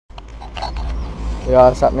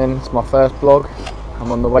Yeah, it's happening. It's my first vlog.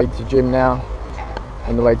 I'm on the way to gym now,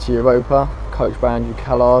 on the way to Europa, coached by Andrew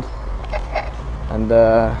Callard. And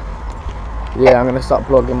yeah, I'm going to start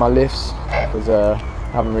vlogging my lifts because I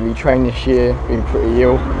haven't really trained this year, been pretty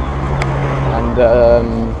ill. And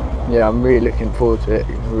yeah, I'm really looking forward to it,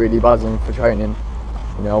 really buzzing for training.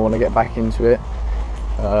 You know, I want to get back into it.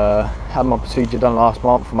 Had my procedure done last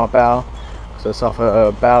month for my bowel, because I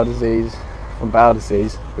suffer bowel disease,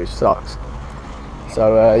 which sucks.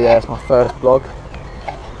 So yeah, it's my first vlog.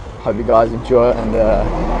 Hope you guys enjoy it, and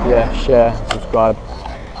yeah, share, subscribe.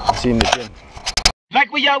 I'll see you in the gym. Like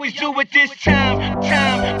we always do at this time.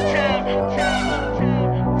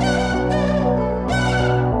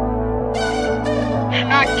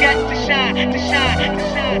 I got to shine.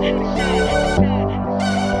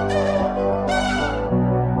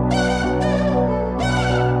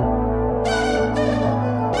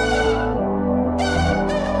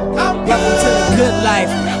 Welcome to the good life,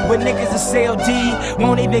 where niggas is CLD,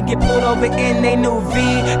 won't even get pulled over in they new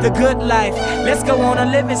V. The good life, let's go on a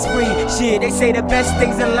living spree. Shit, they say the best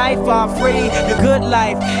things in life are free. The good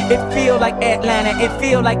life, it feel like Atlanta, it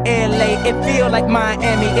feel like LA, it feel like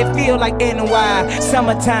Miami, it feel like NY,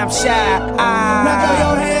 summertime shy. Now throw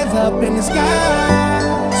your hands up in the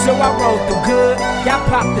sky. So I rode through good, y'all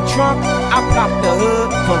pop the trunk, I pop the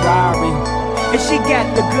hood, Ferrari. If she got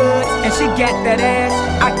the goods and she got that ass,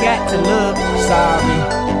 I got to look sorry.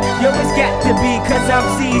 Yo, it's got to be cause I'm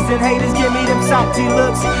seasoned. Haters give me them salty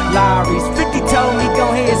looks. Lorries, 50 told me go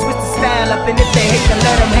ahead, switch the style up. And if they hate, then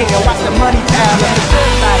let them hate and watch the money pile up. The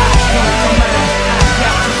good life, I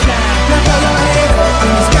got to shine. Now throw your hands up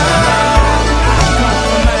in the sky.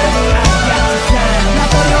 Now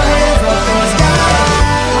throw your hands up in the sky.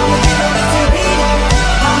 I'ma get on the TV.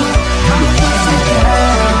 I'ma put some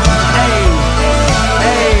behind.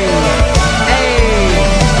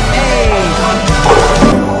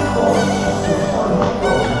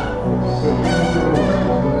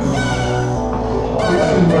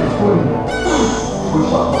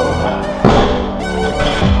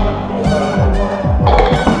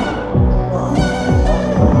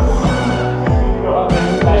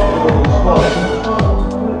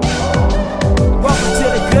 Welcome to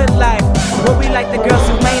the good life, where we like the girls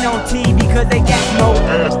who ain't on TV cause they got more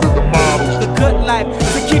ass than the models. The good life,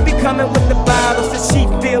 so keep it coming with the bottles. So she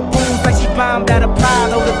feel booze like she bombed out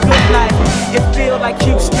Apollo. The good life, it feel like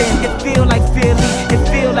Houston, it feel like Philly, it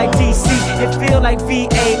feel like DC, it feel like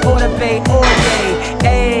VA or the Bay or Yay.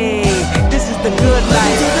 Hey, this is the good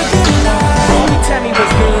life. Only tell me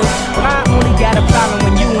what's good. Well, I only got a problem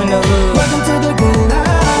when you in the hood. Welcome to the good life.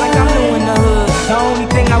 Like I'm new in the hood. The only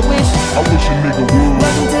thing I wish a nigga would.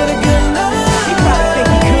 Welcome to the good life. he probably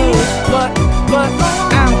think he could, but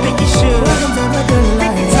I don't think he should. Welcome to the good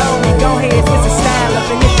life. 50 told me go ahead, switch the style up,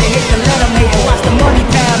 and if they hate, then let them hate and watch the money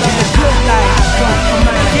pile up. The good life,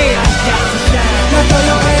 yeah, I got to shine. Now throw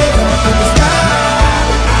your hands up in the sky.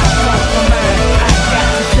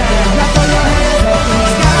 Now throw your hands up in the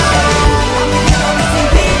sky. I'ma get on the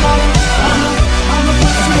TV. I'ma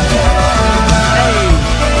put some behind.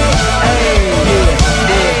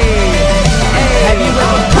 Have you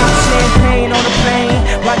ever popped champagne on a plane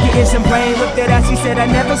while getting some brain? Looked at us, she said, I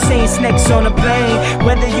never seen snakes on a plane.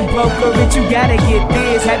 Whether you broke or rich, you gotta get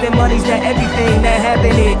this. Having money's not everything that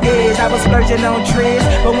having it is. I was splurging on trips,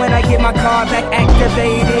 but when I get my car back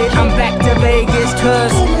activated, I'm back to Vegas.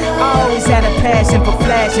 Cause I always had a passion for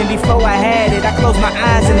flashing. Before I had it, I closed my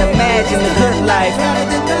eyes and imagined the good life. Better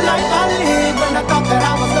than the life I lived when I thought that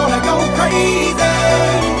I was gonna go crazy.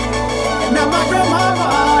 Now my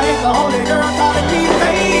grandmama is the only girl calling me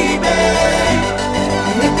baby.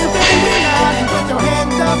 And if you feel me now, then put your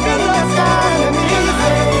hands up in the sky and me in the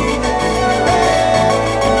face.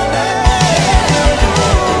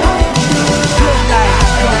 Good life,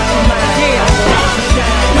 yeah.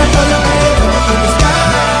 Now throw your hands up in the sky.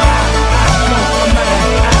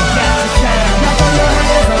 Now throw your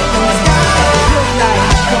hands up in the sky. Good life,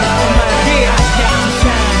 yeah.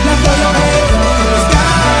 Now throw your hands up in the sky.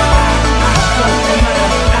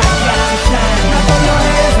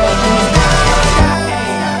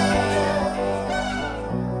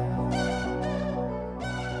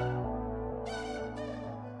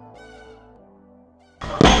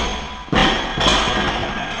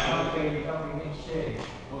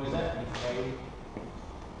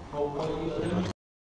 What was that?